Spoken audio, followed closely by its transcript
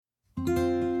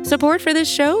Support for this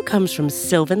show comes from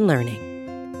Sylvan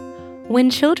Learning. When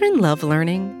children love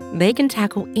learning, they can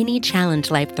tackle any challenge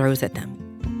life throws at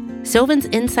them. Sylvan's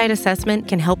Insight Assessment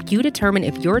can help you determine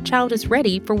if your child is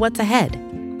ready for what's ahead.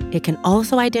 It can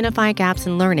also identify gaps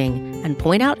in learning and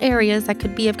point out areas that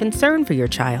could be of concern for your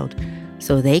child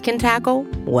so they can tackle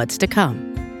what's to come.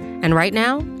 And right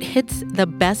now, it's the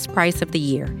best price of the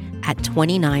year at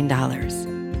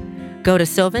 $29. Go to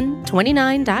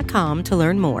sylvan29.com to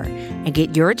learn more and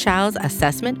get your child's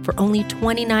assessment for only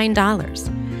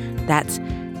 $29. That's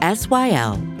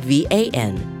SYLVAN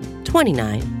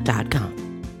 29.com.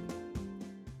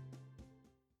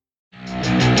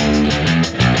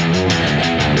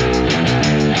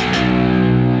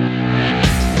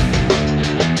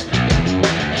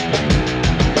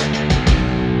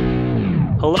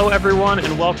 Hello, everyone,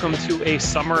 and welcome to a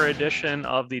summer edition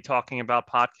of the Talking About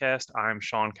podcast. I'm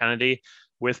Sean Kennedy.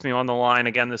 With me on the line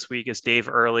again this week is Dave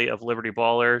Early of Liberty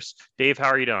Ballers. Dave, how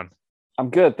are you doing? I'm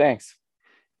good, thanks.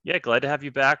 Yeah, glad to have you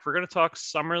back. We're going to talk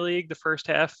Summer League the first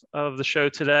half of the show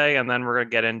today, and then we're going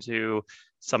to get into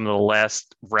some of the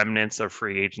last remnants of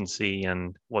free agency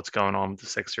and what's going on with the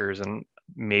Sixers and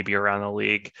maybe around the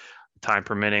league, time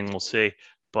permitting, we'll see.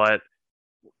 But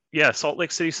yeah, Salt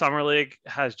Lake City Summer League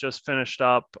has just finished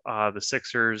up. The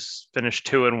Sixers finished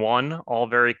 2-1, all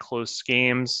very close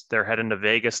games. They're heading to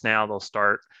Vegas now. They'll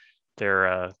start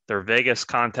their Vegas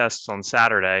contests on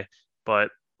Saturday.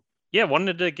 But yeah,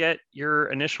 wanted to get your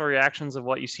initial reactions of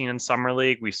what you've seen in Summer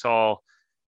League. We saw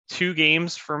 2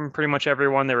 games from pretty much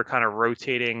everyone. They were kind of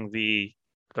rotating the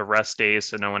rest days,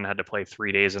 so no one had to play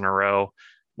 3 days in a row,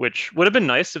 which would have been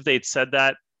nice if they'd said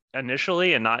that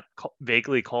initially and not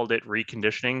vaguely called it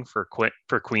reconditioning for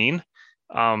Queen,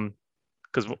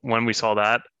 because when we saw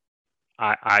that,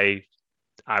 I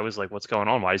was like, what's going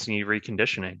on? Why does he need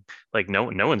reconditioning? Like no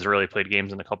one's really played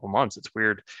games in a couple months. It's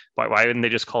weird. Why didn't they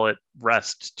just call it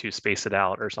rest to space it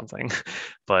out or something?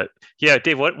 But yeah,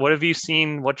 Dave, what have you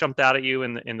seen? What jumped out at you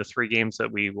in the 3 games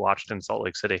that we watched in Salt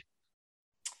Lake City?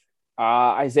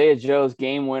 Isaiah Joe's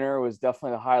game winner was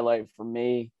definitely the highlight for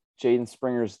me. Jaden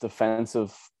Springer's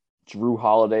defensive Drew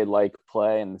Holiday-like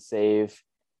play and the save.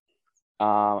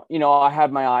 I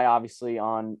had my eye obviously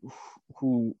on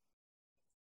who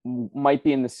might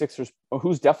be in the Sixers, or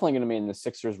who's definitely going to be in the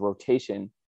Sixers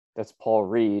rotation. That's Paul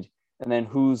Reed. And then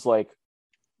who's like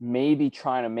maybe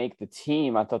trying to make the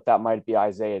team. I thought that might be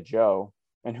Isaiah Joe.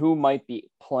 And who might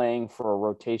be playing for a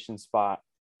rotation spot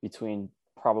between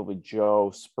probably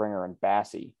Joe, Springer, and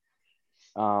Bassey.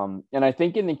 And I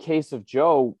think in the case of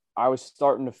Joe, I was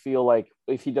starting to feel like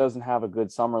if he doesn't have a good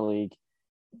summer league,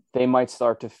 they might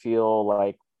start to feel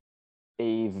like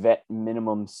a vet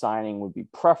minimum signing would be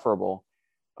preferable.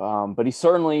 But he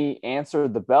certainly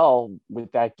answered the bell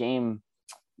with that game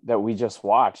that we just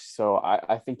watched. So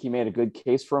I think he made a good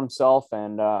case for himself,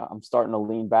 and I'm starting to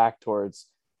lean back towards,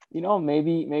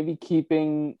 maybe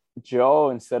keeping Joe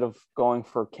instead of going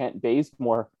for Kent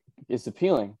Bazemore is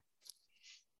appealing.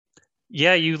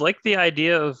 Yeah, you like the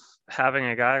idea of having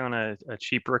a guy on a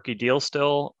cheap rookie deal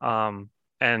still.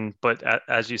 But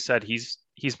as you said, he's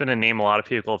been a name a lot of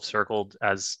people have circled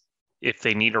as if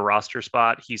they need a roster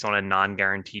spot, he's on a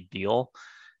non-guaranteed deal.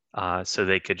 So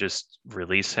they could just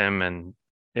release him and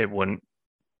it wouldn't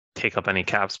take up any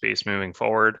cap space moving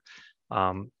forward.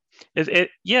 The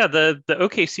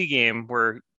OKC game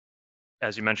where,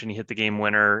 as you mentioned, he hit the game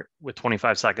winner with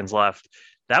 25 seconds left.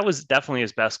 That was definitely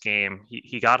his best game.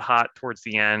 He got hot towards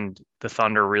the end. The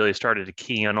Thunder really started to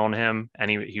key in on him, and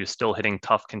he was still hitting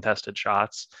tough contested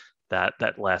shots. That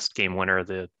last game winner,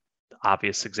 the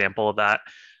obvious example of that.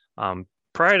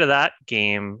 Prior to that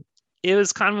game, it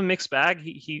was kind of a mixed bag.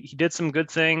 He did some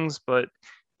good things, but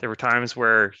there were times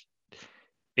where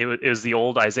it was the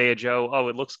old Isaiah Joe. Oh,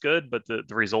 it looks good, but the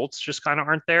results just kind of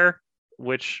aren't there,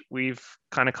 which we've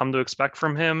kind of come to expect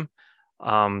from him.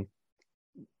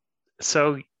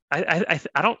 So I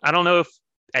don't know if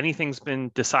anything's been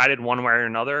decided one way or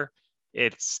another.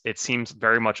 It seems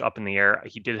very much up in the air.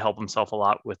 He did help himself a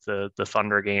lot with the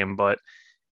Thunder game, but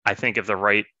I think if the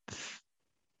right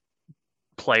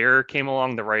player came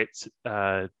along, the right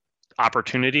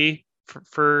opportunity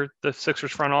for the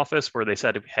Sixers front office, where they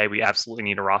said, hey, we absolutely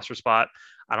need a roster spot,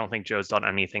 I don't think Joe's done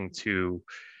anything to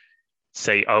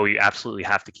say, oh, you absolutely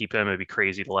have to keep him. It'd be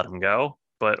crazy to let him go.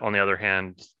 But on the other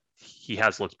hand, he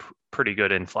has looked pretty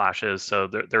good in flashes. So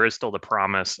there is still the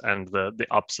promise and the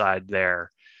upside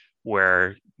there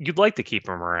where you'd like to keep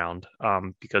him around,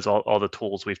 because all the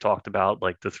tools we've talked about,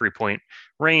 like the 3-point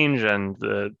range and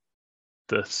the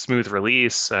smooth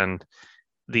release and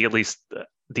at least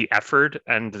the effort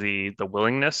and the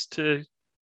willingness to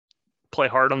play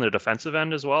hard on the defensive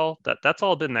end as well, that's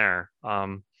all been there.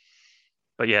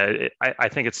 but yeah, I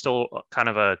think it's still kind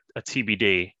of a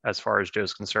TBD as far as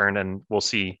Joe's concerned, and we'll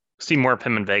see more of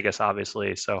him in Vegas,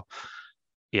 obviously. So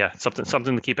yeah,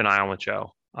 something to keep an eye on with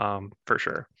Joe, for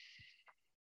sure.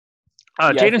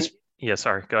 Jaden's. Yeah,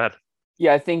 sorry. Go ahead.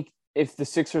 Yeah, I think if the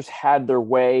Sixers had their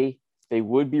way, they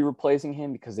would be replacing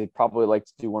him because they'd probably like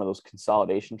to do one of those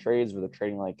consolidation trades where they're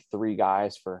trading like 3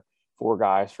 guys for 4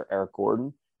 guys for Eric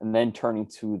Gordon, and then turning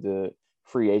to the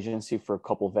free agency for a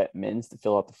couple vet mins to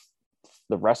fill out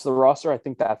the rest of the roster. I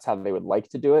think that's how they would like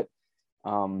to do it.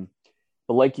 But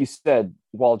like you said,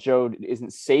 while Joe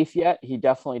isn't safe yet, he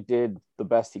definitely did the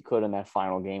best he could in that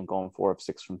final game, going 4 of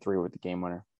 6 from 3 with the game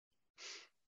winner.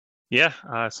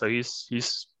 Yeah, so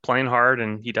he's playing hard,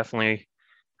 and he definitely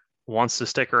wants to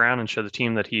stick around and show the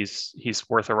team that he's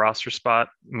worth a roster spot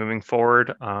moving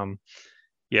forward.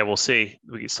 Yeah, we'll see.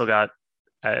 We still got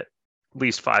at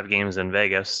least 5 games in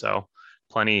Vegas, so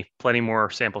plenty more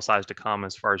sample size to come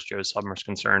as far as Joe's summer is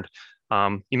concerned.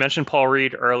 You mentioned Paul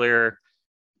Reed earlier.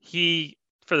 He,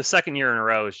 for the second year in a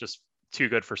row, is just too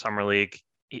good for Summer League.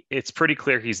 It's pretty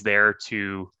clear he's there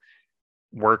to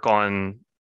work on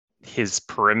his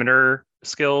perimeter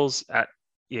skills.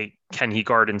 Can he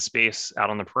guard in space out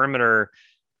on the perimeter,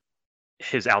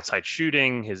 his outside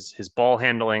shooting, his ball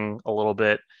handling a little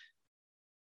bit.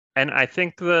 And I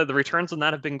think the returns on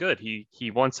that have been good.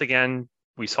 He once again,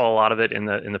 we saw a lot of it in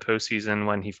the postseason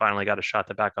when he finally got a shot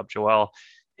to back up Joel.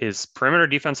 His perimeter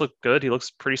defense looked good. He looks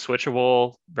pretty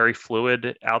switchable, very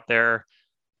fluid out there.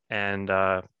 And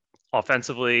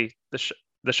offensively,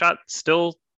 the shot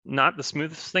still not the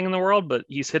smoothest thing in the world, but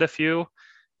he's hit a few,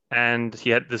 and he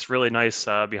had this really nice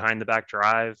behind the back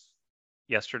drive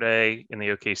yesterday in the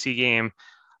OKC game.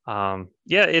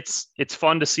 Yeah, it's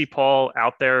fun to see Paul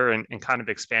out there and kind of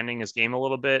expanding his game a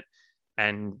little bit,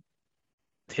 and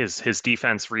his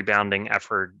defense rebounding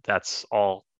effort, that's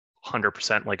all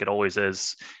 100% like it always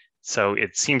is. So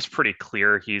it seems pretty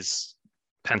clear he's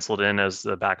penciled in as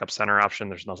the backup center option.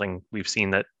 There's nothing we've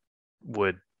seen that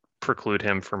would preclude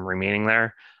him from remaining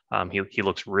there. He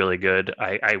looks really good.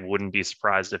 I wouldn't be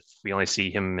surprised if we only see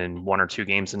him in 1 or 2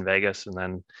 games in Vegas,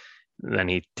 and then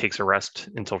he takes a rest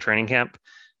until training camp.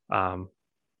 I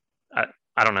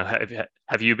don't know.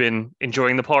 Have you been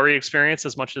enjoying the Paul Reed experience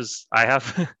as much as I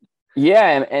have?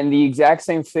 Yeah, and the exact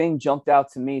same thing jumped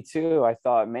out to me too. I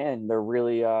thought, man, they're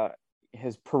really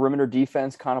his perimeter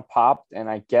defense kind of popped, and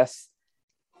I guess,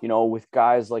 you know, with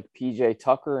guys like PJ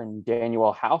Tucker and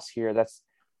Daniel House here, that's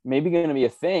maybe going to be a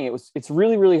thing. It's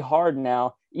really, really hard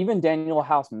now. Even Daniel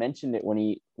House mentioned it when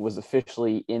he was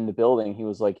officially in the building. He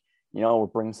was like, you know, we're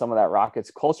bringing some of that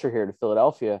Rockets culture here to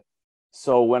Philadelphia.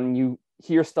 So when you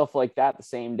hear stuff like that the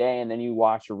same day, and then you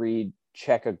watch Reed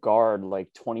check a guard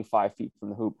like 25 feet from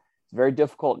the hoop, it's very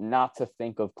difficult not to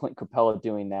think of Clint Capella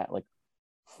doing that like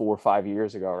 4 or 5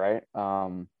 years ago, right?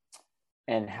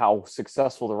 And how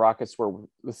successful the Rockets were.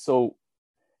 So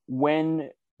when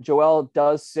Joel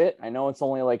does sit, I know it's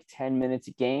only like 10 minutes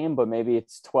a game, but maybe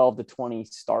it's 12 to 20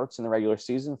 starts in the regular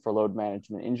season for load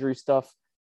management injury stuff.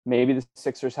 Maybe the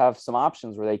Sixers have some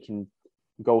options where they can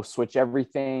go switch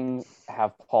everything,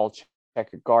 have Paul check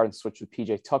a guard and switch with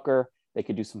PJ Tucker. They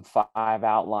could do some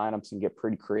 5-out lineups and get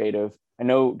pretty creative. I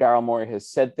know Daryl Morey has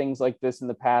said things like this in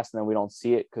the past, and then we don't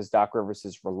see it because Doc Rivers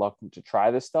is reluctant to try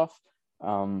this stuff.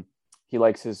 He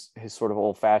likes his sort of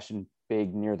old-fashioned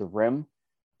big near the rim,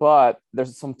 but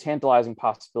there's some tantalizing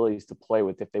possibilities to play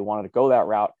with if they wanted to go that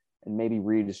route, and maybe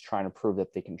Reed is trying to prove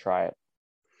that they can try it.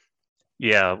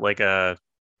 Yeah, like a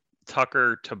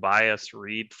Tucker, Tobias,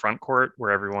 Reed front court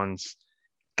where everyone's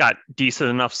got decent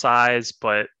enough size,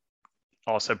 but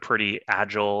also pretty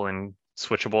agile and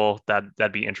switchable.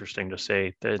 That'd be interesting to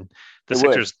see. The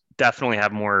Sixers definitely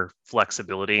have more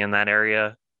flexibility in that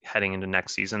area heading into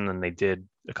next season than they did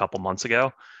a couple months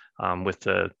ago with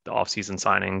the offseason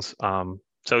signings.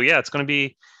 So yeah, it's going to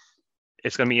be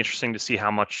interesting to see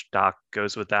how much Doc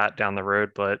goes with that down the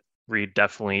road, but Reed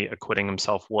definitely acquitting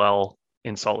himself well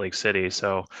in Salt Lake City.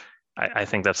 So I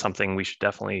think that's something we should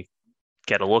definitely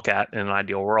get a look at in an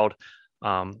ideal world.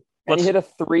 And he hit a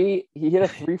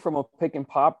three from a pick and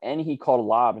pop, and he called a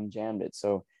lob and jammed it.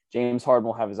 So James Harden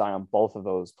will have his eye on both of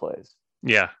those plays.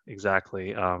 Yeah,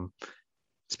 exactly.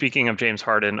 Speaking of James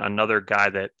Harden, another guy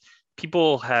that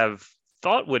people have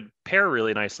thought would pair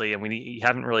really nicely, and we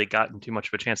haven't really gotten too much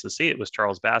of a chance to see it, was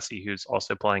Charles Bassey, who's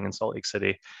also playing in Salt Lake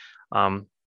City.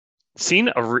 Seen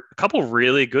a couple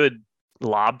really good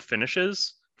lob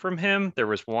finishes from him. There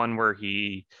was one where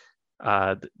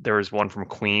there was one from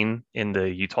Queen in the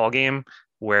Utah game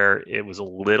where it was a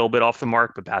little bit off the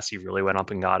mark, but Bassey really went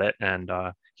up and got it. And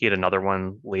he had another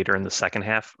one later in the second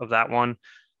half of that one.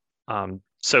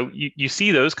 So you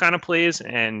see those kind of plays,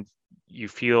 and you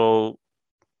feel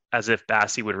as if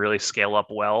Bassey would really scale up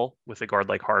well with a guard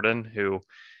like Harden, who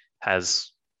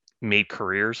has made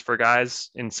careers for guys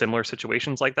in similar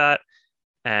situations like that.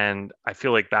 And I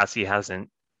feel like Bassey hasn't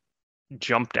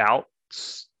jumped out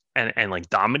and like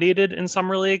dominated in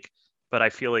summer league, but I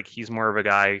feel like he's more of a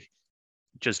guy,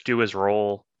 just do his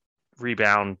role,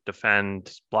 rebound,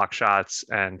 defend, block shots,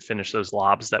 and finish those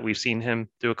lobs that we've seen him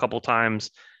do a couple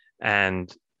times.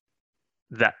 And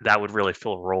that would really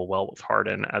fill a role well with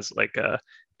Harden as like a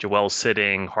Joel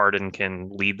sitting, Harden can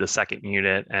lead the second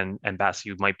unit, and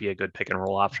Bassey might be a good pick and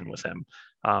roll option with him.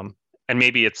 And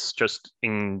maybe it's just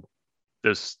in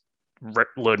those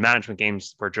load management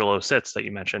games where Joel sits that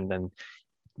you mentioned, and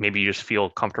maybe you just feel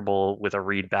comfortable with a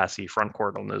Reed Bassey front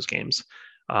court on those games.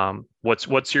 What's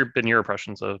been your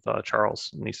impressions of Charles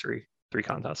in these three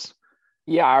contests?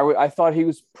 Yeah, I thought he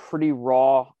was pretty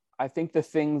raw. I think the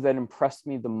thing that impressed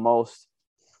me the most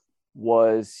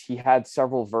was he had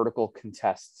several vertical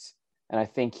contests, and I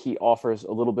think he offers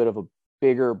a little bit of a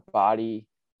bigger body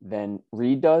than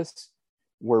Reed does,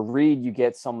 where Reed, you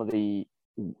get some of the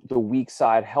weak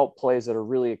side help plays that are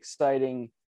really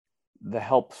exciting, the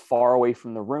help far away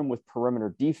from the rim with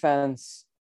perimeter defense,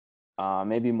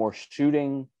 maybe more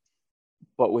shooting.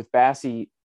 But with Bassey,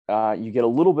 you get a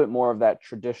little bit more of that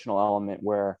traditional element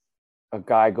where a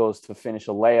guy goes to finish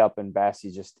a layup and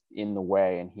Bassey's just in the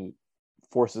way, and he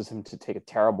forces him to take a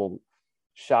terrible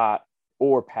shot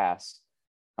or pass.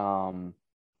 And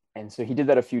so he did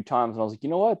that a few times, and I was like, you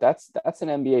know what? That's an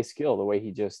NBA skill, the way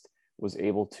he just was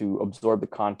able to absorb the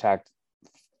contact,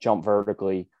 jump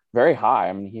vertically very high.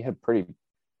 I mean, he had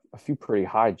a few pretty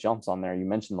high jumps on there. You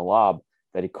mentioned the lob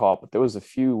that he caught, but there was a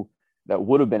few that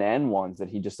would have been N1s that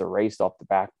he just erased off the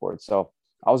backboard. So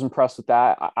I was impressed with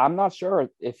that. I'm not sure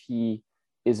if he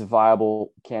is a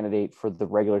viable candidate for the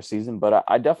regular season, but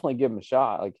I definitely give him a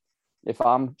shot. Like, if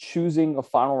I'm choosing a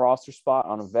final roster spot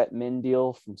on a vet min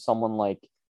deal from someone like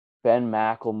Ben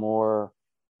McLemore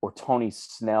or Tony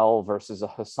Snell versus a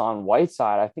Hassan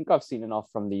Whiteside, I think I've seen enough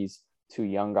from these two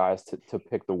young guys to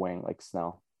pick the wing like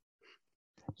Snell.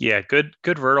 Yeah, good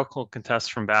vertical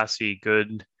contest from Bassey.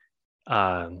 Good,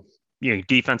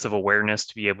 defensive awareness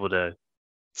to be able to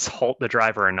halt the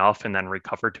driver enough and then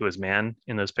recover to his man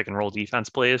in those pick and roll defense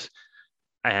plays.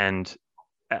 And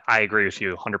I agree with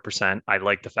you 100%. I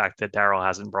like the fact that Daryl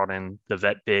hasn't brought in the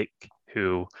vet big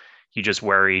who you just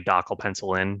worry Doc will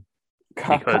pencil in.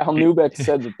 Kyle Neubeck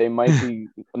said that they might be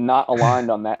not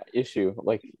aligned on that issue.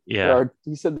 Like, yeah,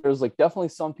 he said there's like definitely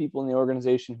some people in the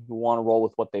organization who want to roll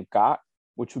with what they've got,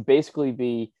 which would basically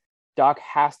be Doc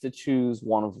has to choose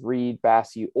one of Reed,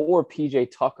 Bassey, or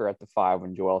PJ Tucker at the 5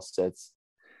 when Joel sits.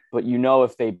 But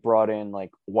if they brought in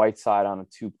like Whiteside on a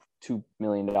 $2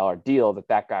 million deal,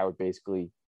 that guy would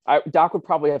basically, Doc would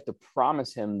probably have to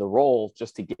promise him the role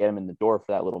just to get him in the door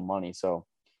for that little money. So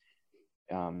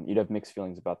you'd have mixed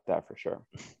feelings about that for sure.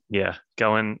 Yeah,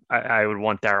 I would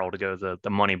want Daryl to go the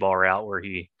money ball route where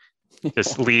he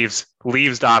just leaves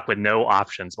Doc with no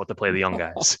options what to play the young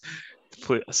guys.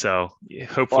 So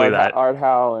hopefully Art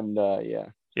Howe and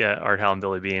Art Howe and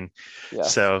Billy Bean.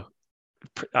 Yes. So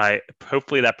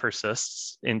hopefully that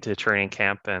persists into training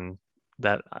camp, and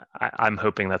that I'm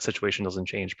hoping that situation doesn't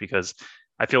change, because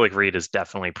I feel like Reed has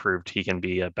definitely proved he can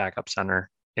be a backup center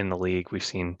in the league. We've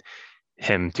seen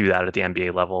him do that at the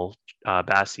NBA level.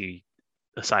 Bassey,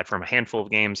 aside from a handful of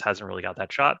games, hasn't really got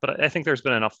that shot, but I think there's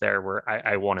been enough there where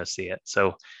I want to see it.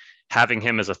 So having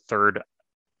him as a third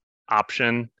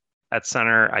option at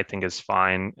center, I think is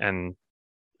fine. And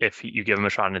if you give him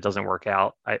a shot and it doesn't work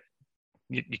out,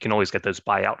 you can always get those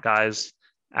buyout guys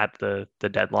at the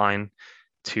deadline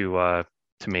to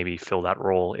maybe fill that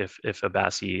role if a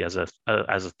Bassey as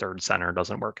a third center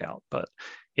doesn't work out. But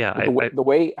yeah, the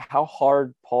way how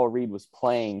hard Paul Reed was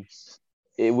playing,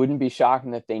 it wouldn't be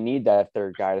shocking that they need that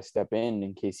third guy to step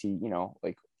in case he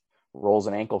like rolls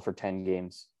an ankle for 10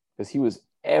 games, because he was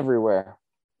everywhere.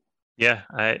 Yeah,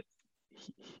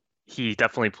 he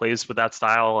definitely plays with that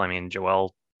style. I mean,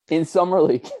 Joel in summer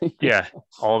league. Yeah,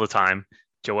 all the time.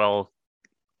 Joel,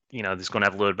 he's going to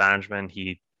have load management.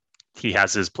 He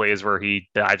has his plays where he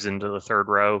dives into the third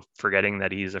row, forgetting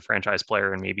that he's a franchise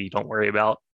player, and maybe don't worry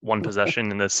about one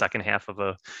possession in the second half of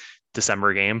a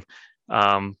December game.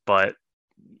 But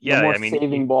yeah,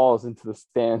 saving balls into the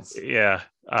stands. Yeah,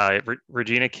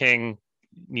 Regina King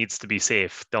needs to be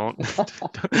safe. Don't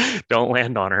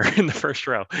land on her in the first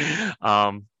row.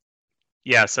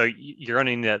 Yeah, so you're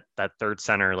running that third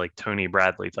center like Tony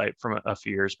Bradley type from a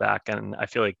few years back, and I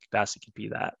feel like Bassey could be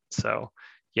that. So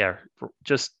yeah,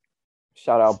 just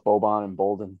shout out Boban and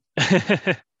Bolden.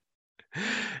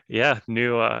 Yeah,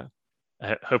 new.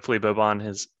 Hopefully Boban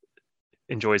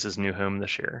enjoys his new home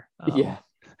this year. Yeah.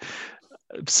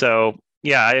 So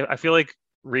yeah, I feel like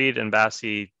Reed and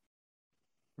Bassey,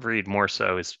 Reed more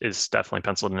so is definitely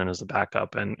penciled in as a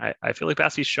backup, and I feel like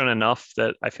Bassey's shown enough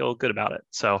that I feel good about it.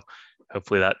 So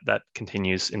hopefully that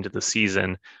continues into the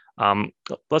season.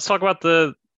 Let's talk about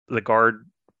the guard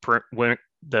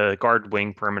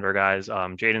wing perimeter guys.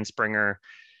 Jaden Springer,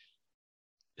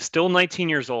 still 19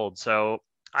 years old, so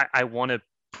I want to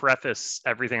preface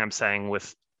everything I'm saying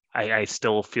with I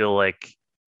still feel like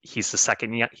he's the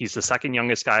second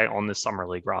youngest guy on the summer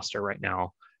league roster right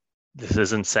now. This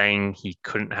isn't saying he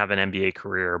couldn't have an NBA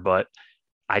career, but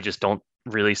I just don't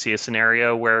really see a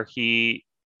scenario where he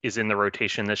is in the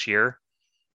rotation this year.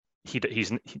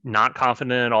 He's not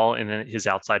confident at all in his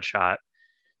outside shot.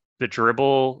 The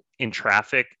dribble in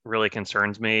traffic really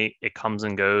concerns me. It comes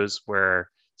and goes where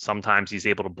sometimes he's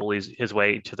able to bully his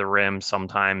way to the rim.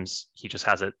 Sometimes he just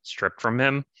has it stripped from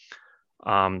him.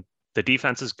 The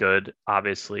defense is good.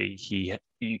 Obviously,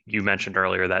 you mentioned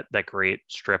earlier that great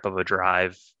strip of a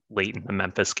drive late in the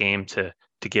Memphis game to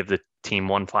give the team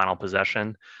one final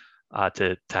possession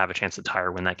to have a chance to tie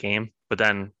or win that game. But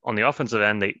then on the offensive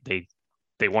end,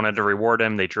 they wanted to reward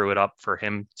him. They drew it up for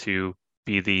him to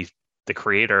be the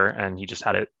creator, and he just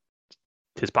had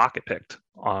his pocket picked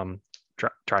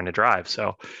trying to drive.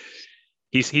 So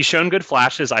he's shown good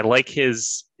flashes. I like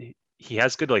he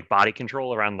has good like body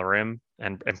control around the rim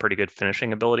and pretty good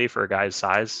finishing ability for a guy's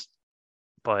size,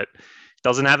 but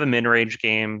doesn't have a mid-range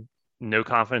game. No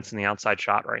confidence in the outside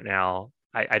shot right now.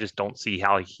 I just don't see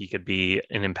how he could be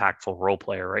an impactful role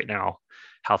player right now,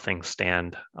 how things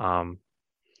stand.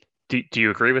 Do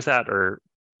you agree with that, or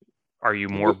are you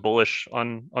more bullish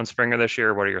on Springer this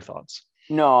year? What are your thoughts?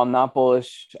 No, I'm not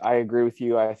bullish. I agree with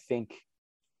you. I think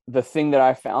the thing that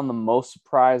I found the most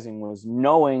surprising was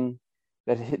knowing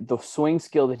that the swing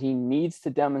skill that he needs to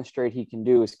demonstrate he can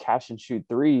do is catch and shoot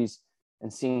threes,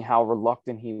 and seeing how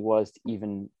reluctant he was to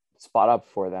even spot up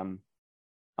for them,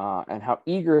 and how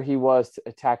eager he was to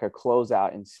attack a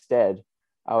closeout instead.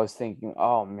 I was thinking,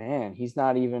 oh man, he's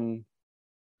not even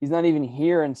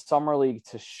here in summer league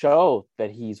to show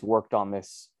that he's worked on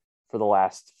this for the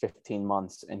last 15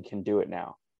 months and can do it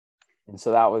now. And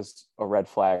so that was a red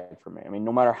flag for me. I mean,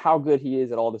 no matter how good he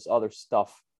is at all this other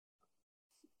stuff,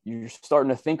 you're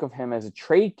starting to think of him as a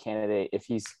trade candidate. If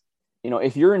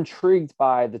if you're intrigued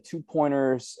by the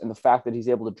 2-pointers and the fact that he's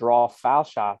able to draw foul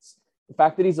shots, the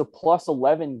fact that he's a plus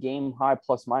 11 game high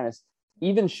plus minus,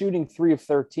 even shooting 3 of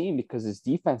 13 because his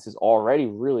defense is already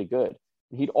really good.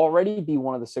 He'd already be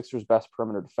one of the Sixers' best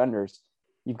perimeter defenders.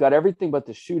 You've got everything but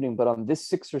the shooting, but on this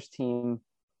Sixers team,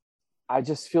 I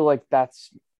just feel like that's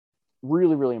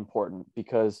really, really important,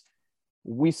 because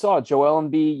we saw Joel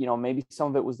Embiid, maybe some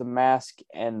of it was the mask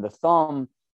and the thumb,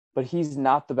 but he's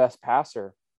not the best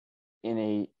passer in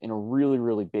a really,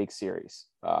 really big series.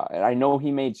 And I know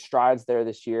he made strides there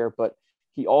this year, but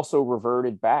he also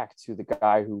reverted back to the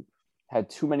guy who had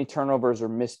too many turnovers or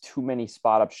missed too many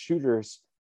spot-up shooters.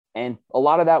 And a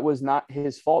lot of that was not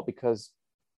his fault, because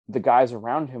the guys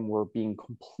around him were being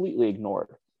completely ignored.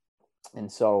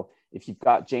 And so if you've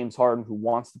got James Harden, who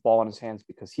wants the ball in his hands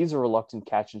because he's a reluctant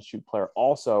catch and shoot player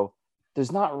also,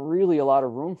 there's not really a lot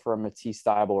of room for a Matisse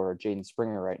Thybulle or a Jaden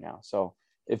Springer right now. So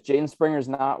if Jaden Springer is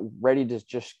not ready to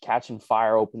just catch and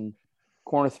fire open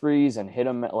corner threes and hit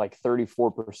them at like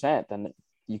 34%, then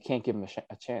you can't give him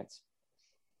a chance.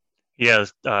 Yeah,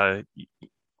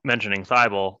 mentioning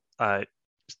Thybulle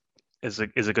is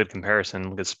a good comparison,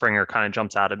 because Springer kind of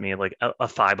jumps out at me like a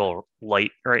Thybulle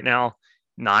light right now,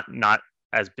 not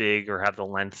as big or have the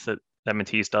length that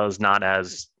Matisse does, not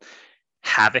as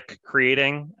havoc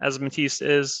creating as Matisse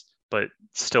is, but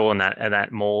still in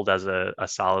that mold as a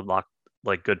solid lock,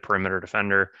 like good perimeter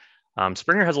defender.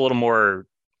 Springer has a little more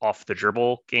off the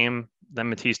dribble game than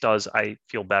Matisse does. I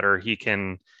feel better. He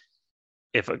can,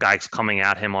 if a guy's coming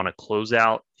at him on a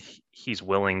closeout, he's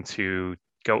willing to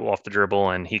go off the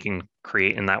dribble, and he can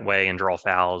create in that way and draw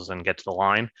fouls and get to the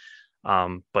line.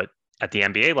 But at the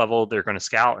NBA level, they're going to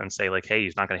scout and say like, hey,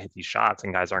 he's not going to hit these shots,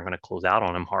 and guys aren't going to close out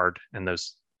on him hard, and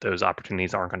those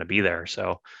opportunities aren't going to be there.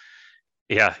 So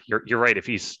yeah, you're right. If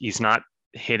he's not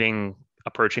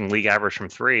approaching league average from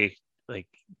 3, like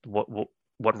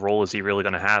what role is he really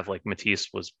going to have? Like Matisse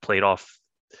was played off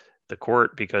the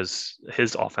court because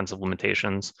his offensive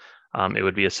limitations. It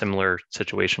would be a similar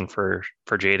situation for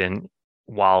Jaden,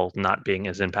 while not being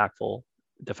as impactful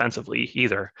defensively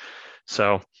either.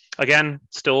 So again,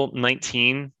 still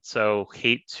 19. So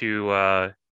hate to,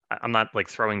 I'm not like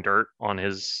throwing dirt on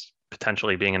his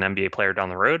potentially being an NBA player down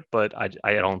the road, but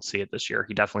I don't see it this year.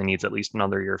 He definitely needs at least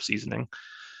another year of seasoning.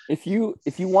 If you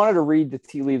wanted to read the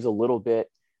tea leaves a little bit,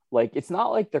 Like, it's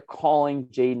not like they're calling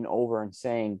Jaden over and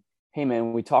saying, hey,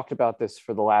 man, we talked about this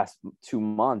for the last 2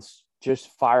 months. Just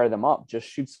fire them up. Just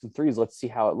shoot some threes. Let's see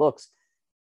how it looks.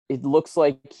 It looks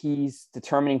like he's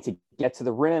determining to get to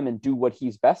the rim and do what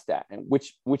he's best at, and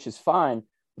which is fine.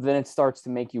 But then it starts to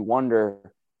make you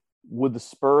wonder, would the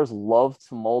Spurs love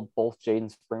to mold both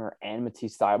Jaden Springer and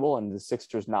Matisse Thybulle, and the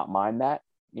Sixers not mind that?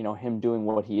 You know, him doing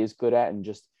what he is good at and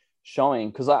just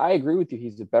showing, because I agree with you,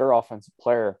 he's a better offensive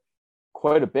player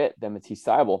quite a bit than Matisse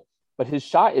Thybulle, but his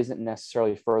shot isn't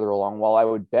necessarily further along. While I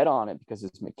would bet on it because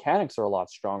his mechanics are a lot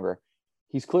stronger,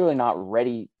 he's clearly not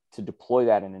ready to deploy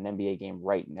that in an NBA game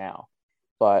right now.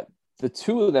 But the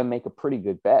two of them make a pretty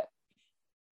good bet,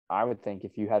 I would think,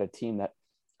 if you had a team that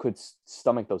could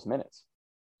stomach those minutes.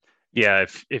 Yeah,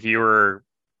 if you were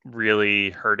really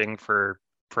hurting for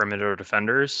perimeter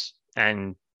defenders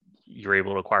and you're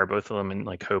able to acquire both of them and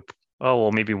like hope, oh,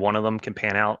 well, maybe one of them can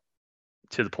pan out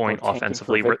to the point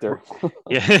offensively.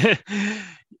 Yeah.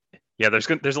 Yeah,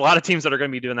 there's a lot of teams that are going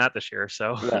to be doing that this year.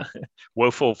 So yeah.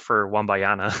 Woeful for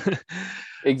Wembanyama.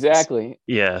 Exactly.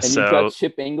 Yeah. And you've got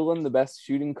Chip Engelland, the best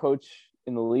shooting coach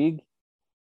in the league.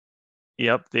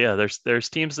 Yep. Yeah. There's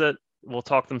teams that will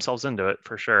talk themselves into it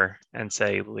for sure and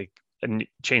say like a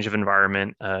change of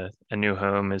environment, a new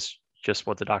home is just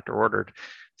what the doctor ordered.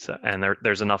 So, and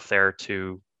there's enough there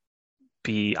to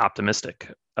be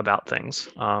optimistic about things.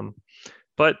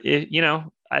 But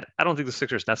I don't think the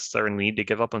Sixers necessarily need to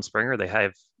give up on Springer. They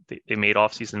made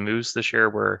offseason moves this year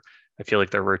where I feel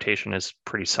like their rotation is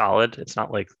pretty solid. It's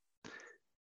not like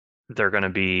they're going to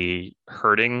be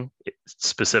hurting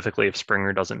specifically if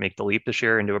Springer doesn't make the leap this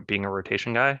year into being a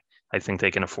rotation guy. I think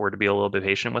they can afford to be a little bit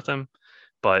patient with him.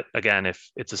 But again, if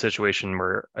it's a situation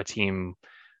where a team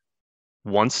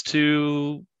wants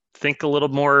to think a little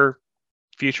more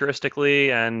futuristically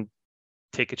and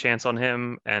take a chance on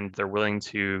him and they're willing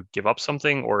to give up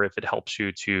something, or if it helps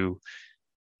you to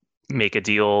make a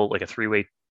deal, like a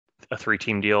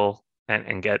 3-team deal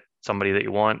and get somebody that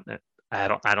you want, I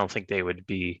don't think they would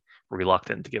be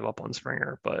reluctant to give up on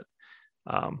Springer. But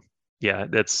yeah,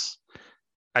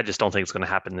 I just don't think it's going to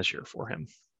happen this year for him.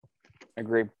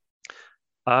 Agree.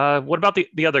 What about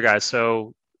the other guys?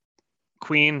 So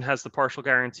Queen has the partial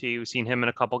guarantee. We've seen him in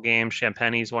a couple games.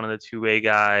 Champagne's one of the two-way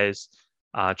guys.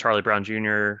 Charlie Brown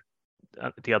Jr.,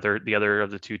 the other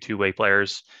of the two-way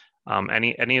players.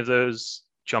 Any of those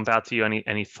jump out to you?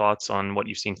 Any thoughts on what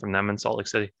you've seen from them in Salt Lake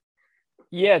City?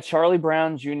 Yeah, Charlie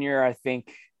Brown Jr. I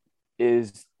think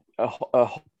is a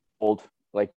hold.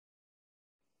 Like,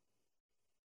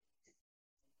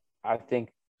 I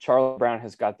think Charlie Brown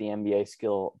has got the NBA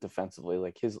skill defensively.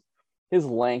 Like his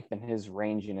length and his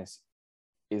ranginess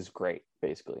is great,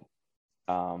 basically.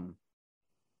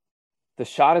 The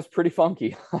shot is pretty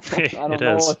funky. I don't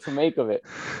know what to make of it.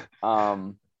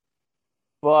 But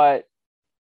I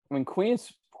mean, Queen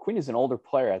is an older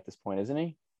player at this point, isn't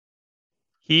he?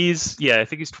 I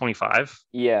think he's 25.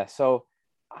 Yeah. So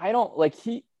I don't like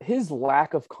his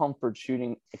lack of comfort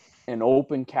shooting an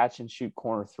open catch and shoot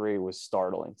corner three was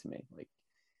startling to me. Like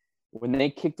when they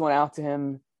kicked one out to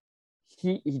him,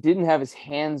 he didn't have his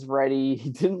hands ready. He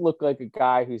didn't look like a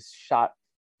guy who's shot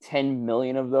 10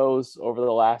 million of those over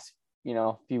the last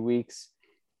few weeks,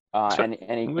 and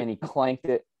he clanked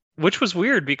it, which was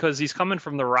weird because he's coming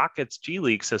from the Rockets G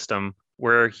League system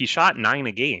where he shot 9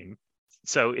 a game,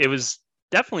 so it was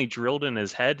definitely drilled in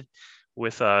his head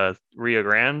with Rio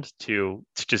Grande to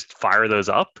just fire those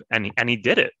up, and he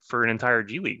did it for an entire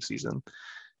G League season.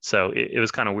 So it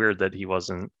was kind of weird that he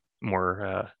wasn't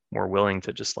more willing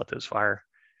to just let those fire.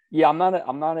 Yeah, I'm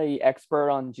not a expert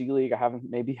on G League. I haven't.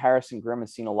 Maybe Harrison Grimm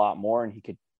has seen a lot more, and he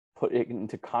could put it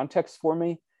into context for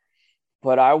me.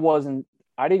 But I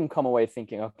didn't come away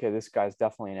thinking, okay, this guy's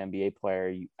definitely an NBA player.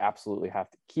 You absolutely have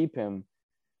to keep him.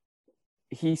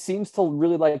 He seems to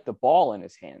really like the ball in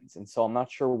his hands, and so I'm not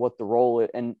sure what the role is.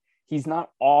 And he's not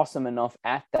awesome enough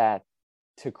at that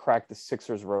to crack the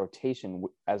Sixers rotation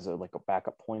as a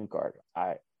backup point guard.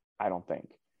 I don't think.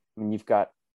 I mean, you've got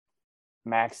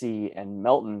Maxey and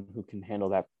Melton who can handle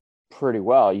that pretty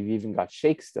well. You've even got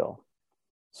Shake still.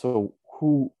 So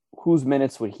whose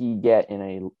minutes would he get in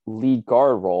a lead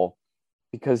guard role?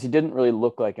 Because he didn't really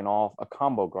look like a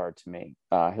combo guard to me.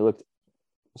 He looked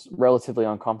relatively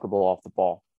uncomfortable off the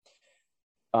ball.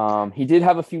 He did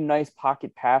have a few nice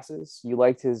pocket passes. You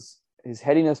liked his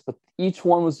headiness, but each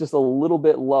one was just a little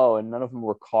bit low and none of them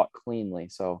were caught cleanly.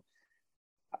 So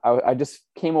I just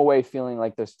came away feeling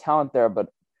like there's talent there, but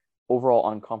overall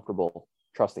uncomfortable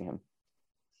trusting him.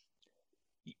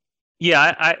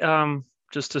 Yeah, I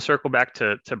just to circle back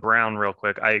to Brown real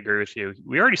quick, I agree with you.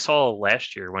 We already saw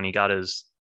last year when he got his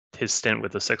stint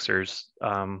with the Sixers,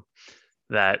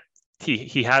 that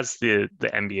he has the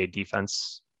NBA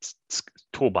defense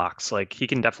toolbox. Like he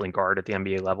can definitely guard at the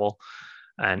NBA level,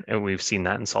 and we've seen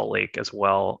that in Salt Lake as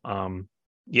well.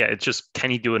 Yeah, it's just, can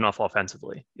he do enough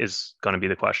offensively is going to be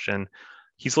the question.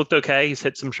 He's looked okay. He's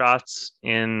hit some shots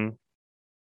in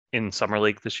summer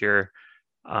league this year.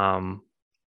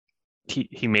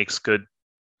 He makes good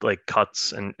like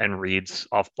cuts and reads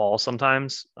off ball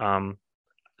sometimes.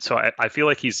 So I feel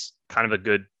like he's kind of a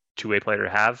good two-way player to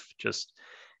have. Just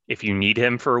if you need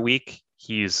him for a week,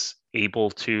 he's able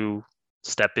to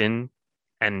step in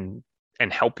and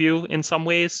help you in some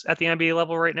ways at the NBA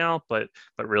level right now. But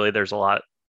really, there's a lot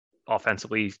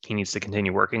offensively he needs to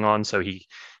continue working on. So he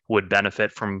would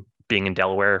benefit from being in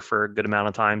Delaware for a good amount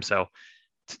of time. So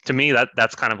to me,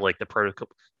 that's kind of like the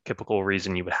prototypical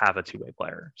reason you would have a two-way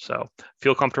player. So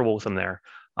feel comfortable with him there.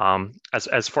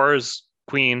 As far as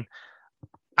Queen,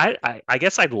 I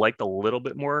guess I'd liked a little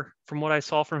bit more from what I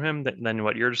saw from him than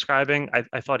what you're describing.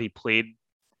 I thought he played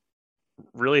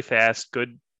really fast,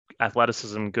 good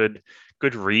athleticism, good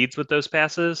reads with those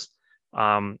passes.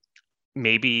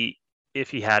 Maybe if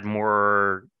he had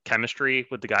more chemistry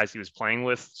with the guys he was playing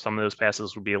with, some of those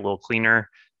passes would be a little cleaner.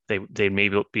 They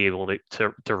maybe be able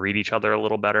to read each other a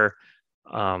little better.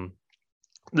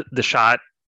 The shot,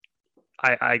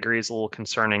 I agree, is a little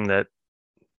concerning, that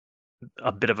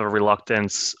a bit of a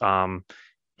reluctance.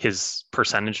 His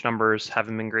percentage numbers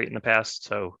haven't been great in the past.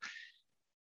 So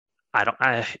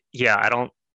I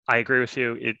agree with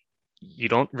you. You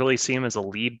don't really see him as a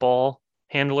lead ball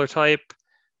handler type.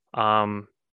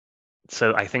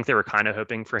 So I think they were kind of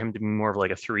hoping for him to be more of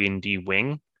like a 3-and-D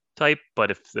wing type. But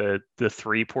if the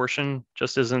 3 portion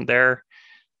just isn't there,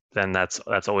 then that's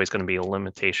always going to be a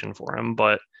limitation for him.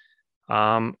 But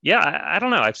I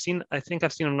don't know. I think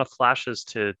I've seen enough flashes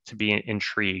to be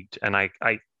intrigued, and I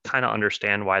kind of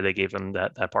understand why they gave him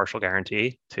that partial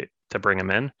guarantee to bring him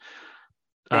in.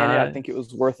 And I think it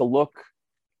was worth a look.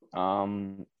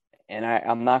 And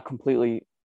I'm not completely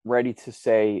ready to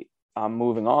say I'm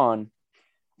moving on.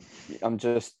 I'm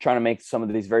just trying to make some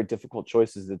of these very difficult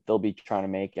choices that they'll be trying to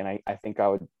make. And I think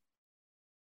I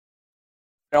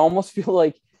almost feel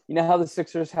like, you know how the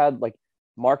Sixers had like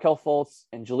Markelle Fultz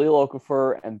and Jahlil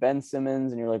Okafor and Ben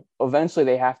Simmons, and you're like, eventually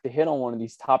they have to hit on one of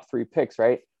these top 3 picks,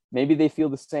 right? Maybe they feel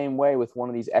the same way with one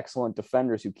of these excellent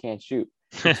defenders who can't shoot.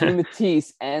 Between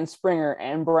Matisse and Springer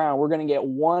and Brown, we're going to get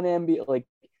one NBA, like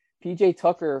PJ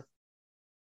Tucker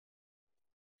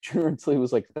until he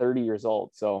was like 30 years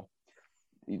old. So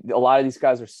a lot of these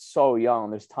guys are so young.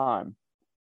 There's time.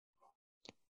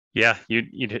 Yeah,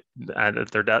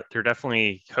 they're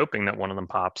definitely hoping that one of them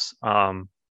pops.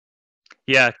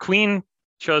 Yeah, Queen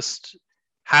just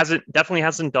definitely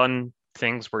hasn't done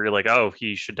things where you're like, oh,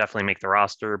 he should definitely make the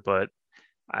roster. But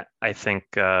I think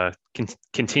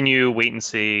continue, wait and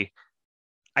see.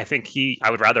 I think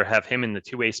I would rather have him in the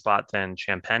 2-way spot than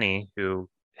Champagnie, who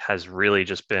has really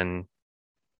just been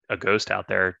a ghost out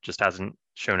there, just hasn't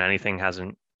shown anything,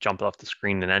 hasn't jumped off the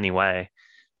screen in any way.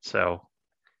 So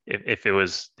if it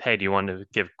was, hey, do you want to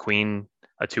give Queen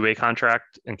a 2-way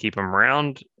contract and keep him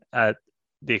around at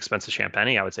the expense of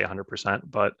Champagnie, I would say 100%.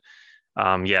 But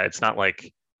it's not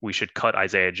like we should cut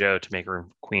Isaiah Joe to make room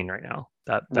for Queen right now.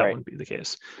 That right. Wouldn't be the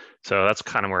case. So that's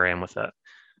kind of where I am with that.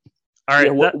 All right.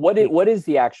 Yeah, what is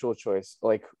the actual choice?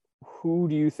 Like, who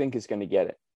do you think is going to get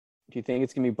it? Do you think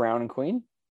it's going to be Brown and Queen?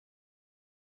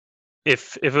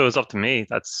 If it was up to me,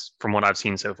 that's from what I've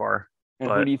seen so far. And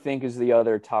who do you think is the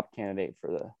other top candidate for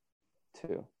the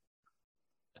 2?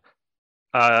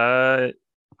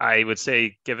 I would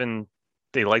say, given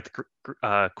they liked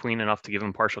Queen enough to give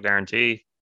him partial guarantee,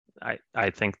 I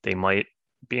think they might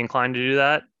be inclined to do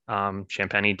that.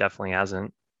 Champagnie definitely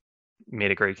hasn't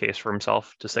made a great case for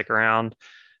himself to stick around.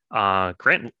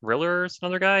 Grant Riller is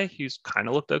another guy who's kind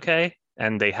of looked okay,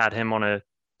 and they had him on a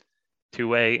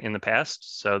 2-way in the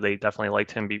past, so they definitely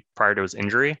liked him prior to his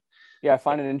injury. Yeah, I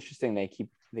find it interesting they keep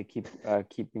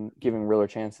giving Riller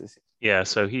chances. Yeah,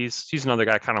 so he's another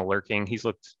guy kind of lurking. He's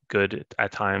looked good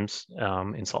at times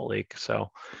in Salt Lake. So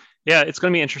yeah, it's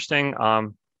going to be interesting.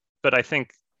 But I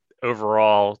think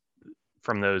overall,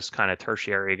 from those kind of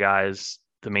tertiary guys,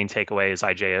 the main takeaway is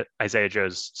Isaiah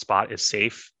Joe's spot is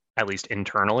safe, at least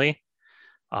internally.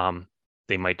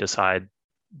 They might decide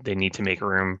they need to make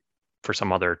room for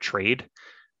some other trade,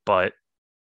 but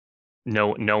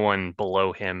no one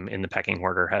below him in the pecking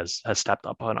order has stepped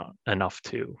up enough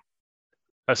to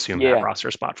assume that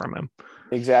roster spot from him.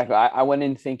 Exactly. I went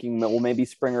in thinking, well, maybe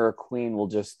Springer or Queen will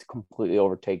just completely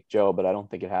overtake Joe, but I don't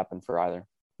think it happened for either.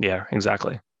 Yeah,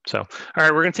 exactly. So, all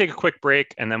right, we're going to take a quick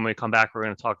break, and then when we come back, we're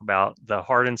going to talk about the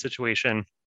Harden situation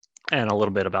and a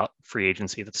little bit about free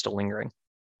agency that's still lingering.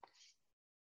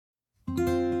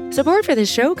 Support for this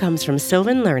show comes from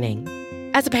Sylvan Learning.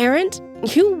 As a parent,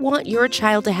 you want your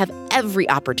child to have every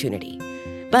opportunity,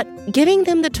 but giving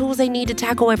them the tools they need to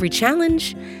tackle every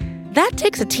challenge, that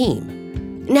takes a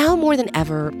team. Now more than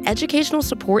ever, educational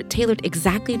support tailored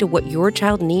exactly to what your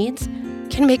child needs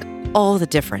can make all the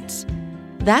difference.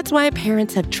 That's why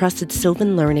parents have trusted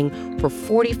Sylvan Learning for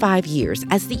 45 years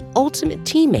as the ultimate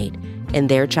teammate in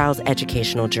their child's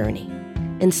educational journey,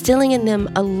 instilling in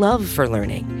them a love for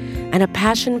learning and a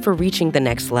passion for reaching the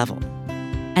next level.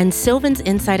 And Sylvan's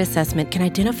Insight Assessment can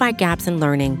identify gaps in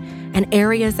learning and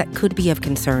areas that could be of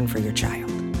concern for your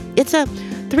child. It's a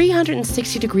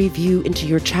 360-degree view into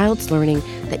your child's learning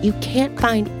that you can't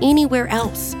find anywhere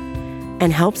else,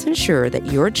 and helps ensure that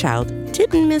your child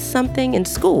didn't miss something in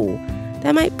school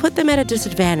that might put them at a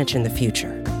disadvantage in the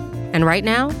future. And right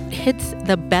now, it's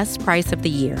the best price of the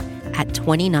year at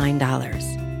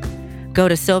 $29. Go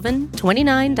to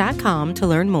sylvan29.com to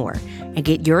learn more and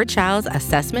get your child's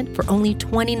assessment for only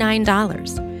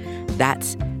 $29.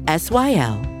 That's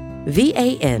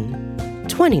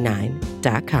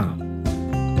SYLVAN29.com.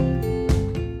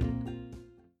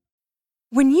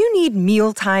 When you need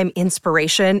mealtime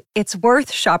inspiration, it's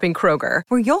worth shopping Kroger,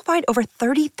 where you'll find over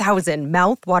 30,000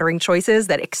 mouth-watering choices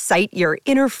that excite your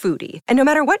inner foodie. And no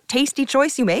matter what tasty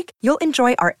choice you make, you'll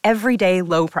enjoy our everyday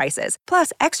low prices,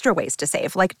 plus extra ways to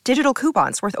save, like digital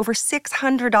coupons worth over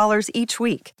 $600 each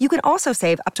week. You can also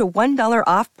save up to $1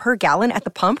 off per gallon at the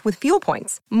pump with fuel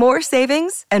points. More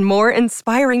savings and more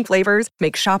inspiring flavors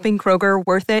make shopping Kroger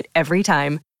worth it every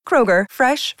time. Kroger,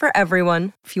 fresh for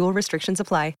everyone. Fuel restrictions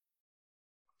apply.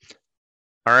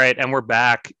 All right, and we're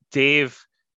back. Dave,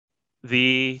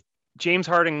 the James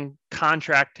Harden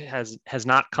contract has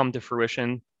not come to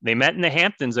fruition. They met in the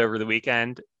Hamptons over the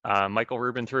weekend. Michael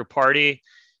Rubin threw a party.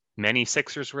 Many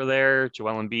Sixers were there.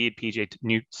 Joel Embiid,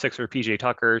 new Sixer PJ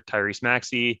Tucker, Tyrese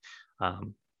Maxey,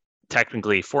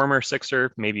 technically former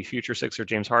Sixer, maybe future Sixer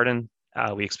James Harden.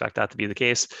 We expect that to be the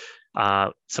case.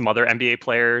 Some other NBA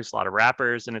players, a lot of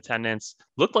rappers in attendance.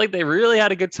 Looked like they really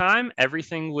had a good time.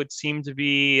 Everything would seem to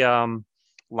be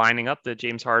lining up. The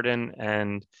James Harden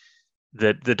and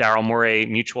the Daryl Morey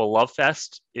mutual love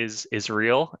fest is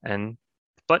real,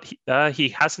 but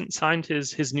he hasn't signed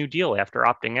his new deal after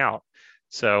opting out.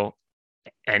 So,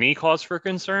 any cause for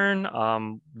concern?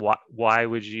 Why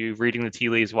would you, reading the tea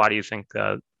leaves, why do you think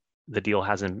the deal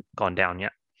hasn't gone down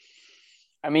yet?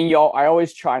 I mean, y'all, I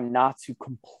always try not to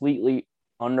completely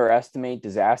underestimate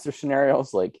disaster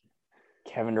scenarios, like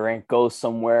Kevin Durant goes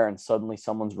somewhere and suddenly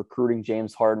someone's recruiting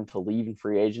James Harden to leave in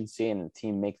free agency and the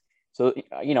team makes, so,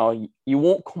 you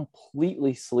won't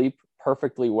completely sleep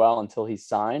perfectly well until he's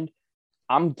signed.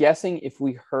 I'm guessing if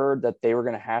we heard that they were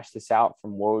going to hash this out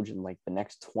from Woj in like the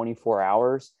next 24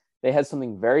 hours, they had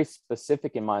something very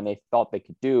specific in mind they thought they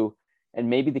could do. And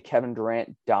maybe the Kevin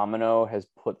Durant domino has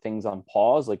put things on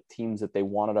pause, like teams that they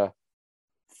wanted to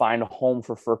find a home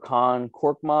for Furkan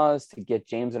Korkmaz to get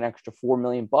James an extra $4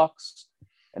 million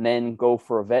and then go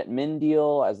for a vet min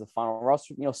deal as the final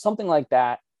roster, something like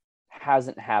that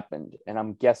hasn't happened. And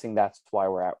I'm guessing that's why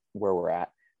we're at where we're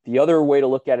at. The other way to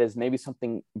look at it is maybe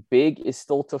something big is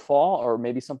still to fall, or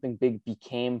maybe something big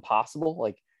became possible,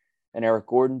 like an Eric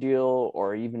Gordon deal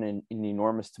or even an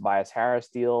enormous Tobias Harris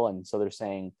deal. And so they're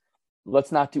saying,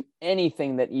 let's not do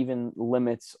anything that even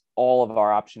limits all of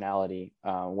our optionality,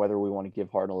 whether we want to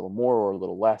give Harden a little more or a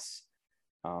little less.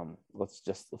 Let's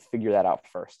figure that out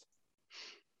first.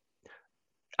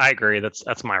 I agree.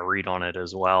 That's my read on it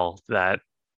as well, that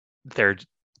they're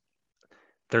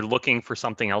looking for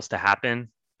something else to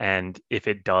happen. And if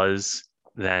it does,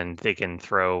 then they can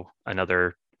throw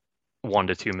another $1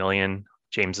 to $2 million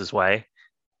James's way.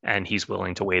 And he's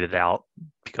willing to wait it out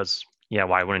because, yeah,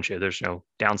 why wouldn't you? There's no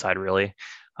downside really.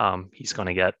 He's going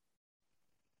to get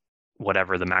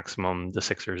whatever the maximum the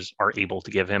Sixers are able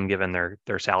to give him, given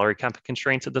their salary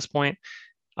constraints at this point.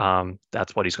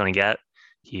 That's what he's going to get.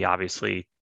 He obviously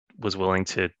was willing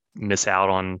to miss out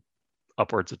on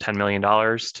upwards of $10 million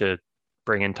to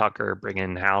bring in Tucker, bring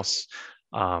in House.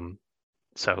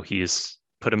 So he's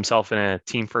put himself in a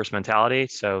team first mentality.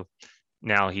 So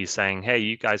now he's saying, hey,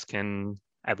 you guys can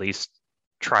at least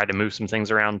try to move some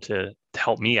things around to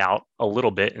help me out a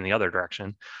little bit in the other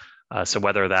direction. So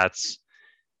whether that's,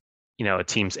 a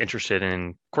team's interested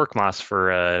in Korkmaz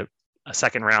for a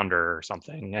second rounder or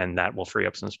something, and that will free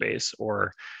up some space,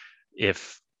 or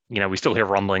if, we still hear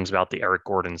rumblings about the Eric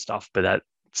Gordon stuff, but that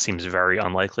seems very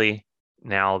unlikely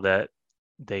now that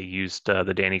they used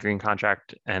the Danny Green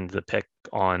contract and the pick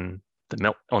on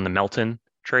the Melton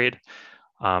trade.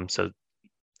 So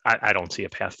I don't see a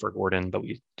path for Gordon, but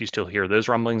we do still hear those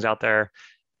rumblings out there.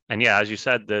 And yeah, as you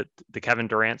said, the Kevin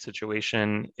Durant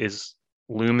situation is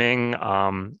looming.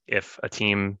 If a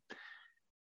team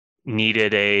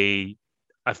needed a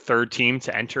third team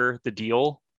to enter the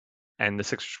deal, and the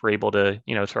Sixers were able to,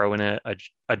 throw in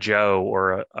a Joe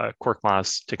or a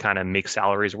Korkmaz to kind of make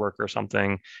salaries work or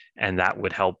something, and that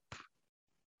would help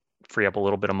free up a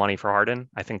little bit of money for Harden.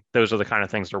 I think those are the kind of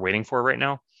things they're waiting for right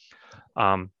now.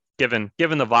 Given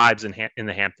the vibes in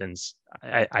the Hamptons,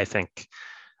 I think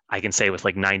I can say with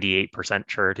like 98%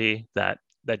 surety that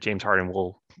James Harden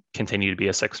will continue to be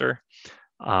a Sixer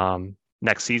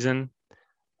next season.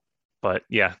 But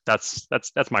yeah, that's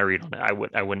my read on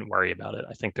it. I wouldn't worry about it.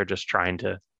 I think they're just trying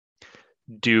to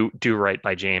do right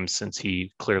by James, since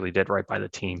he clearly did right by the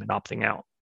team in opting out.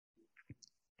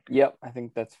 Yep, I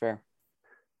think that's fair.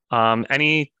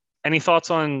 Any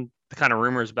thoughts on the kind of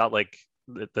rumors about like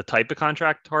the type of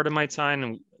contract Harden might sign?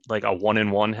 And like a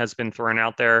 1-and-1 has been thrown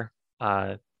out there.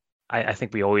 I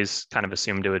think we always kind of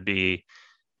assumed it would be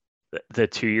the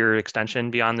 2-year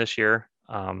extension beyond this year.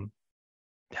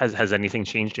 Has anything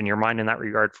changed in your mind in that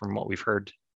regard from what we've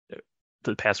heard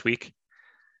the past week?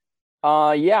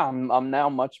 Yeah, I'm now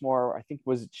much more. I think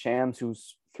was it Shams who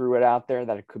threw it out there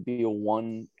that it could be a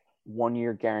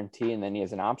one-year guarantee, and then he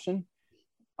has an option.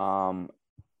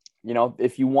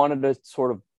 If you wanted to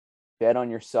sort of bet on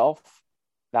yourself,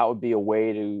 that would be a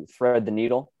way to thread the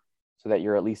needle, so that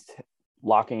you're at least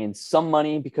locking in some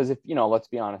money. Because if let's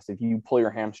be honest, if you pull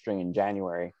your hamstring in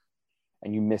January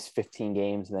and you miss 15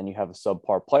 games and then you have a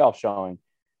subpar playoff showing,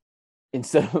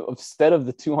 instead of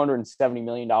the $270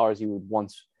 million you would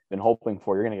once been hoping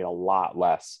for, you're going to get a lot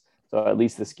less. So at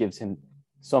least this gives him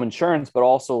some insurance, but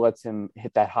also lets him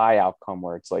hit that high outcome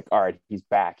where it's like, all right, he's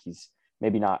back. He's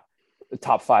maybe not a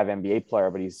top 5 NBA player,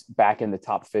 but he's back in the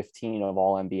top 15 of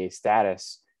all NBA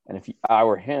status. And if I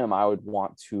were him, I would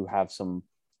want to have some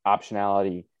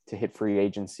optionality to hit free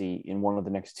agency in one of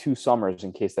the next 2 summers,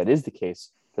 in case that is the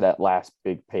case, for that last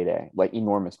big payday, like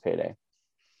enormous payday.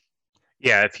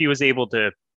 Yeah, if he was able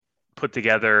to put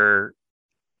together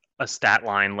a stat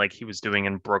line like he was doing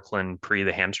in Brooklyn pre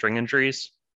the hamstring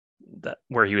injuries,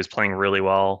 where he was playing really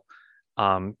well,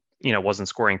 wasn't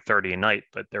scoring 30 a night,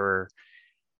 but they were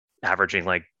averaging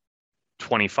like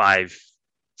 25,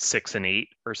 6 and 8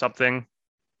 or something.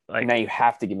 Like, now you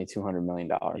have to give me $200 million,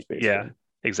 basically. Yeah,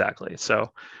 exactly.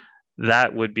 So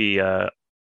that would be a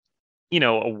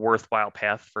worthwhile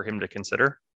path for him to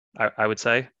consider. I would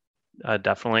say,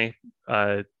 definitely.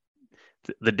 The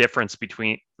difference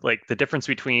between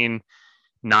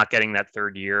not getting that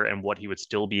third year and what he would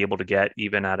still be able to get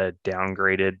even at a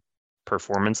downgraded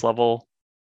performance level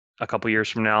a couple years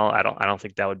from now, I don't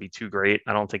think that would be too great.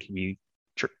 I don't think he'd be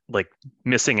like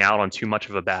missing out on too much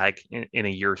of a bag in a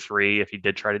year 3 if he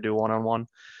did try to do a 1-on-1.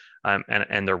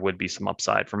 And there would be some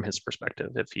upside from his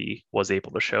perspective if he was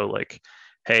able to show like,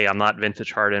 hey, I'm not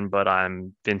vintage Harden, but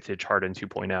I'm vintage Harden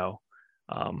 2.0.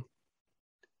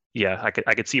 Yeah,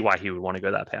 I could see why he would want to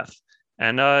go that path.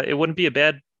 And it wouldn't be a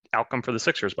bad outcome for the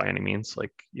Sixers by any means.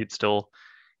 Like, you'd still,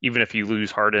 even if you lose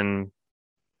Harden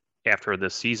after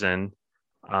this season,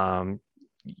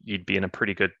 you'd be in a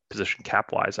pretty good position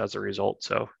cap-wise as a result.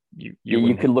 So you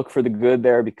could look for the good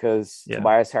there, because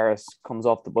Tobias Harris comes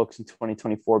off the books in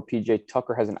 2024. PJ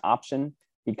Tucker has an option.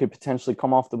 He could potentially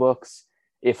come off the books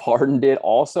if Harden did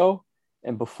also.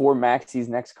 And before Maxi's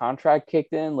next contract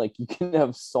kicked in, like, you can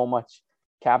have so much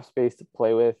cap space to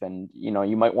play with. And,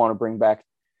 you might want to bring back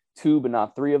 2, but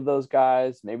not 3 of those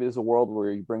guys. Maybe there's a world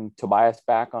where you bring Tobias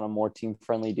back on a more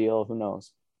team-friendly deal. Who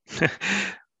knows?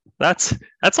 That's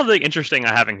something interesting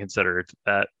I haven't considered.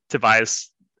 That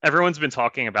Tobias, everyone's been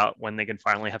talking about when they can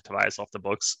finally have Tobias off the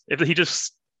books. If he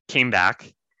just came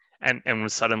back and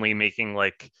was suddenly making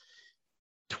like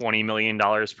 $20 million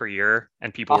per year,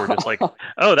 and people were just like,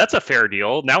 oh, that's a fair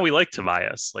deal. Now we like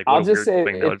Tobias. Like, I'll just say,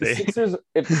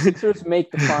 if the Sixers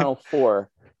make the Final Four,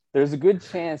 there's a good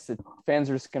chance that fans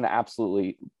are just going to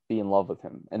absolutely be in love with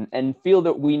him and feel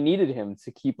that we needed him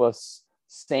to keep us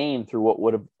sane through what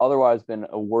would have otherwise been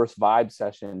a worse vibe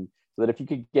session. So that if you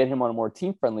could get him on a more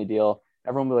team-friendly deal,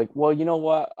 everyone would be like, well, you know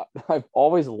what? I've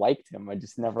always liked him. I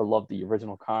just never loved the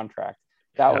original contract.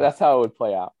 That's how it would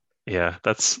play out. Yeah,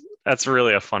 that's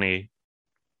really a funny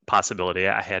possibility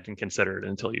I hadn't considered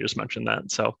until you just mentioned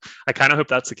that. So I kind of hope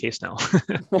that's the case now.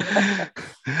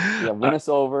 Win us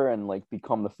over and like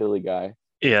become the Philly guy.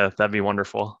 Yeah, that'd be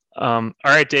wonderful. All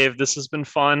right, Dave, this has been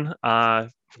fun.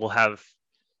 We'll have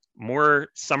more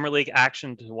Summer League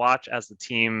action to watch as the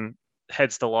team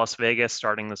heads to Las Vegas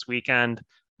starting this weekend.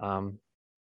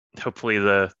 Hopefully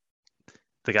the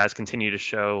guys continue to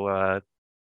show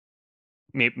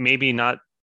maybe not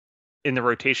in the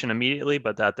rotation immediately,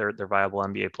 but that they're viable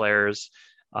NBA players.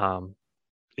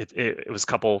 It was a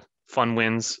couple fun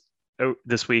wins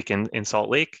this week in Salt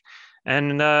Lake.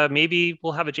 And maybe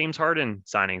we'll have a James Harden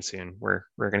signing soon. We're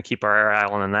going to keep our eye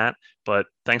on that. But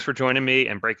thanks for joining me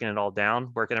and breaking it all down.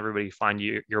 Where can everybody find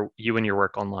you and your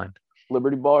work online?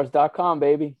 LibertyBallers.com,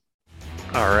 baby.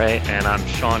 All right. And I'm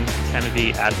Sean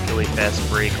Kennedy at Philly Fast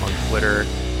Break on Twitter.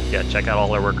 Yeah, check out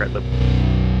all our work at